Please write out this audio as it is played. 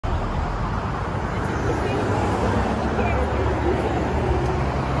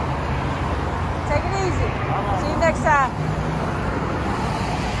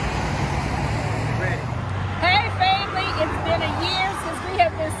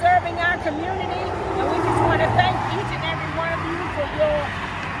community. And we just want to thank each and every one of you for your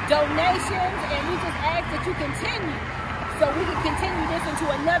donations. And we just ask that you continue so we can continue this into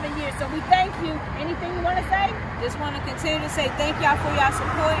another year. So we thank you. Anything you want to say? Just want to continue to say thank y'all for y'all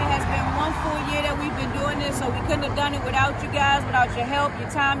support. It has been 1 full year that we've been doing this, so we couldn't have done it without you guys, without your help, your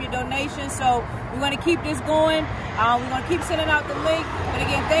time, your donations. So we want to keep this going. We're going to keep sending out the link. But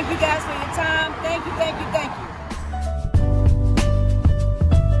again, thank you guys for your time. Thank you, thank you, thank you.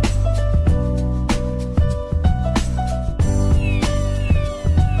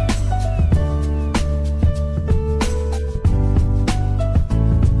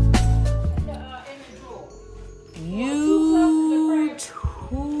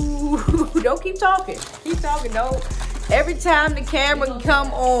 Don't keep talking. Keep talking, though. Every time the camera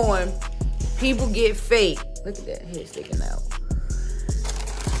come on, people get fake. Look at that head sticking out.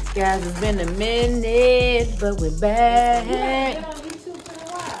 Guys, it's been a minute, but we're back.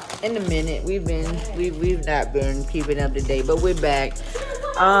 In a minute, we've not been keeping up to date, but we're back.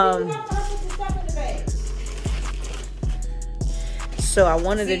 So I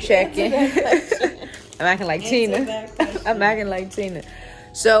wanted to check in. I'm acting like Tina. I'm acting like Tina.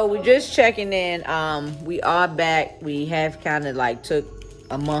 So we're just checking in. We are back. We have kind of like took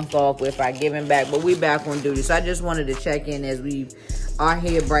a month off with our giving back, but we back on duty. So I just wanted to check in as we are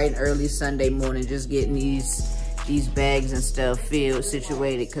here bright and early Sunday morning, just getting these bags and stuff filled,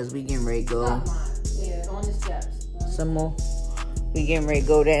 situated, because we getting ready to go. Yeah, on the steps. Some more. We getting ready to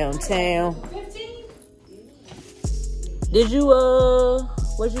go downtown. 15? Did you,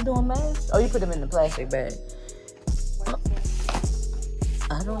 what you doing, man? Oh, you put them in the plastic bag.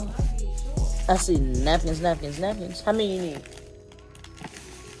 I see napkins. How many you need?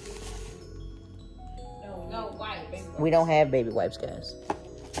 No wipes. We don't have baby wipes, guys. It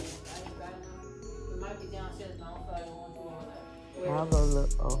might be downstairs, but I don't feel like going through all that. I'll go look.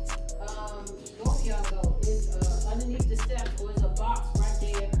 Oh. Both of y'all go. It's underneath the steps, or it's a box right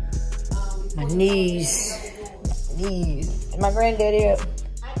there. My knees. Is my granddaddy up?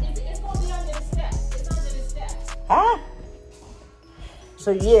 It's going to be under the steps. It's under the steps. Huh? So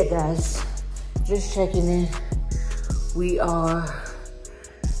yeah, guys, just checking in. We are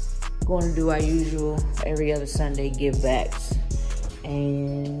going to do our usual every other Sunday give backs,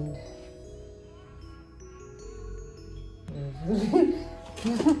 and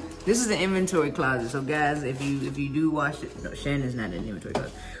this is the inventory closet. So guys, if you do watch it, no, Shannon's not in the inventory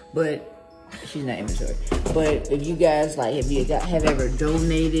closet, but she's not inventory. But if you guys have ever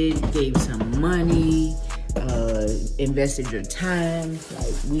donated, gave some money, invested your time,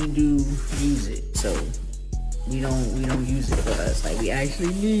 like we do use it. So we don't use it for us. Like we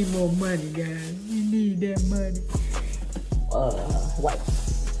actually need more money, guys. We need that money.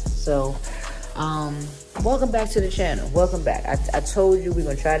 So welcome back to the channel. Welcome back. I told you we're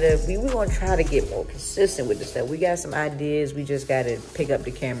gonna try to get more consistent with this stuff. We got some ideas. We just gotta pick up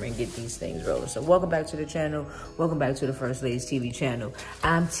the camera and get these things rolling. So welcome back to the channel. Welcome back to the First Lady's TV channel.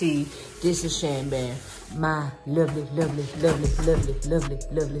 I'm T. This is Shan Band. My lovely. She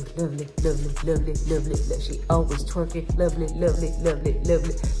always twerking.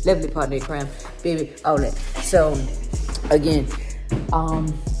 Lovely partner crime, baby. All that. So again,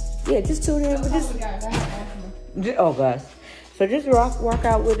 yeah, just tune in. Oh gosh. So just rock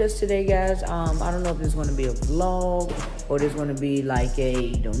out with us today, guys. I don't know if this is going to be a vlog or this is going to be like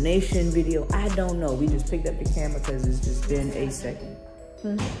a donation video. I don't know. We just picked up the camera because it's just been a second.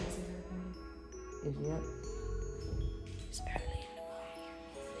 Is it up? It's early in the morning.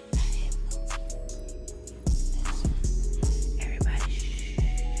 Everybody, shh.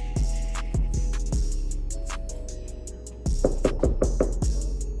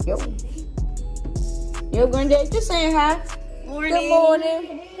 Yo, Granddad, just saying hi. Morning. Good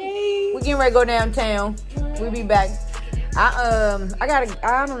morning. Hey. We're getting ready to go downtown. We'll be back. I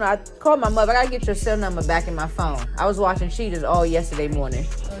don't know. I called my mother. I gotta get your cell number back in my phone. I was watching Cheetahs all yesterday morning.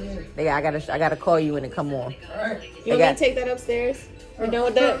 I gotta call you when it come on. All right. You want me to take that upstairs? You done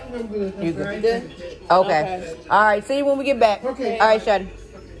with that? You good? Okay. All right. See you when we get back. Okay. All right, Shadi.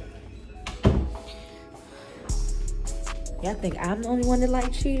 Y'all think I'm the only one that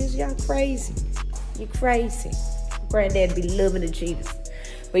like Cheetahs? Y'all crazy. You crazy. Granddad be loving the Cheetahs.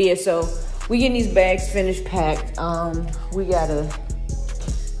 But yeah, so we getting these bags finished packed. We gotta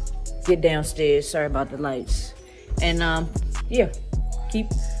get downstairs. Sorry about the lights. And yeah,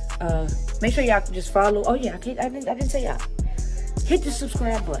 make sure y'all just follow. Oh yeah, I didn't say y'all. Hit the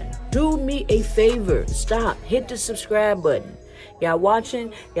subscribe button. Do me a favor. Stop. Hit the subscribe button. Y'all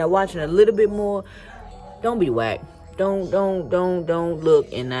watching a little bit more. Don't be whack. Don't look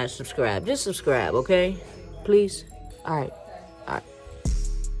and not subscribe. Just subscribe, okay? Please. All right.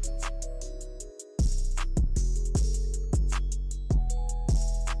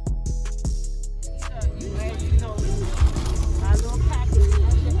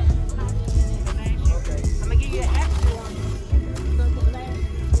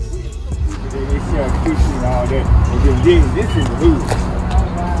 all that. And then this is the hood. Oh,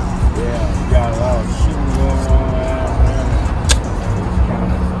 wow. Yeah, we got a lot of shooting going on around there. It's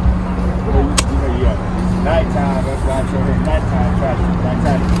kind of, yeah, it's nighttime. That's why I told her nighttime traffic.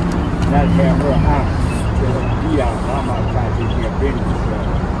 Not have her out. Tell her to be out. I'm out trying to take care of business.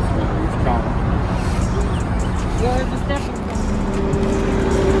 So it's kind of. Where's the stepping stone?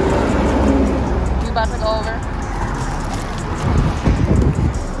 You about to go over?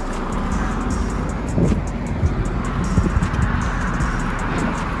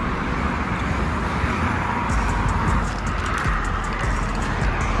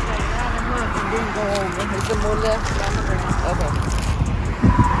 There's some more left down the ground. Okay.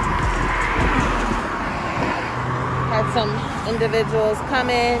 Had some individuals come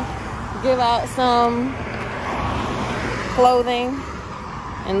in, give out some clothing,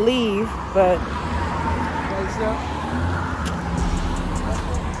 and leave, but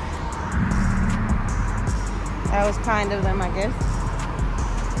that was kind of them, I guess.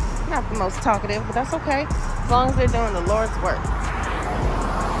 Not the most talkative, but that's okay. As long as they're doing the Lord's work.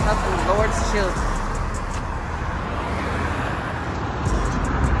 Helping the Lord's children.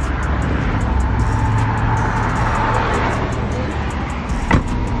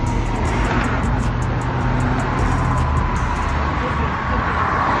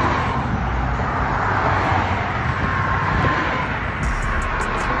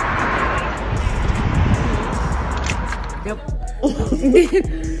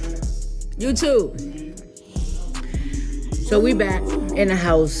 YouTube. So we back in the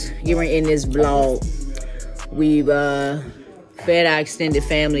house. You're in this vlog. We've fed our extended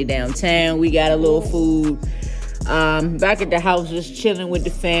family downtown. We got a little food. Back at the house, just chilling with the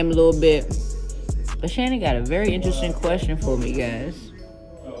family a little bit. But Shannon got a very interesting question for me, guys.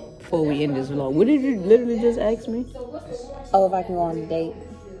 Before we end this vlog, what did you literally just ask me? Oh, if I can go on a date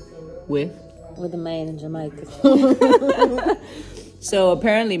With a man in Jamaica. So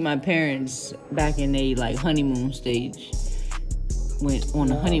apparently my parents, back in the like honeymoon stage, went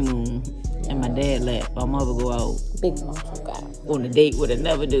on a honeymoon, and my dad let my mother go out Big muscle guy. on a date with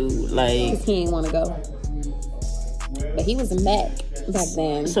another dude. Like, Because he ain't want to go. But he was a Mac back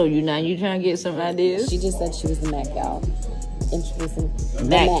then. so you trying to get some ideas? She just said she was the Mac, y'all. Introducing the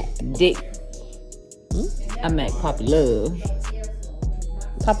Mac, Mac. dick. I Mac Poppy Love.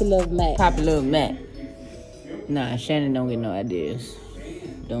 Poppy Love Mac. Poppy Love Mac. Nah, Shannon don't get no ideas.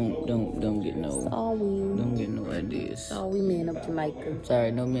 Don't get no. All Don't get no ideas. we men of Jamaica.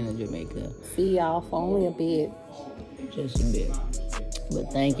 Sorry, no men in Jamaica. See y'all for only a bit. Just a bit. But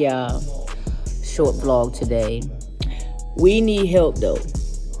thank y'all. Short vlog today. We need help though.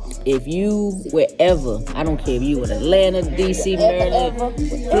 If you wherever, I don't care if you in Atlanta, DC, Maryland,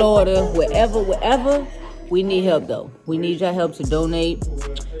 Florida, wherever, we need help though. We need your help to donate.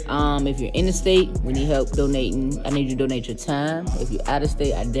 If you're in the state, we need help donating. I need you to donate your time. If you're out of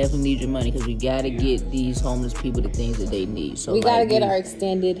state, I definitely need your money because we gotta get these homeless people the things that they need. So We gotta get our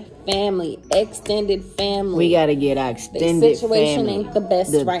extended family. We gotta get our extended The situation family ain't the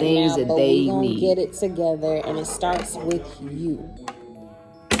best the right things now, that but they we gonna need. get it together, and it starts with you.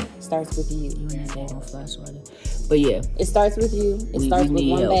 Starts with you. But yeah, It starts with you. It We starts with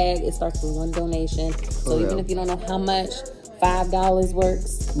need one help. bag. It starts with one donation. So real. even if you don't know how much, $5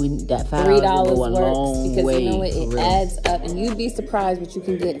 works. that $5 $3 will go a works long because way. you know what? For It real. adds up, and you'd be surprised what you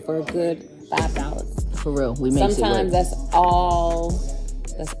can get for a good $5. For real, we make it Sometimes work. that's all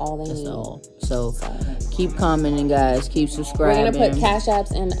they That's need. all. So keep commenting, guys. Keep We're subscribing. gonna put Cash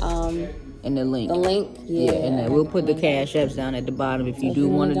Apps and in the link. the link. Yeah, and then we'll put the Cash Apps down at the bottom if you do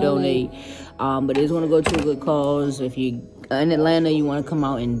want to donate. But it's going to go to a good cause. If you in Atlanta, you want to come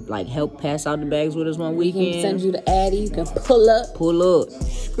out and like help pass out the bags with us one We weekend. can send you the Addy. You can pull up. Pull up.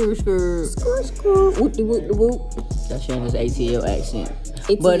 Screw. Whoop de whoop de whoop. That's Shannon's ATL accent.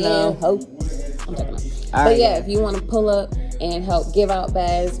 ATL. But ho. I'm talking about. All But right, yeah, if you want to pull up and help give out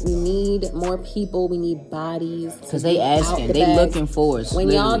bags, we need more people. We need bodies. because they asking, they looking for us. When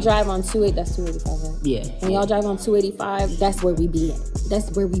y'all literally. drive on 280, that's 285, right? Yeah. When y'all drive on 285, that's where we be at.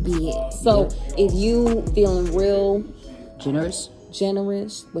 That's where we be at. So if you feeling real Generous.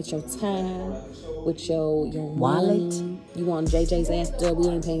 with your time, with your Wallet. money, you want JJ's after, we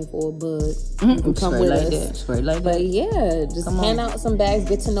ain't paying for it, but Mm-hmm. you come with like us. that. Straight like But that. yeah, just Come hand on. out some bags,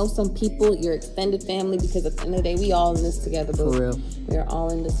 get to know some people, your extended family, because at the end of the day, we all in this together, bro. For real. We're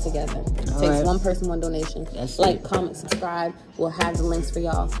all in this together. It takes right. one person, one donation. That's like, it. comment, subscribe. We'll have the links for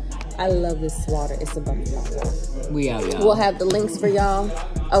y'all. I love this water. It's a bucket. We out, y'all. We'll have the links for y'all.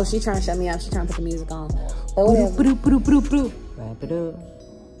 Oh, she trying to shut me out. She trying to put the music on. But whatever. Wrap it up.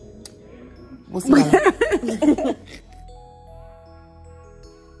 We'll see y'all.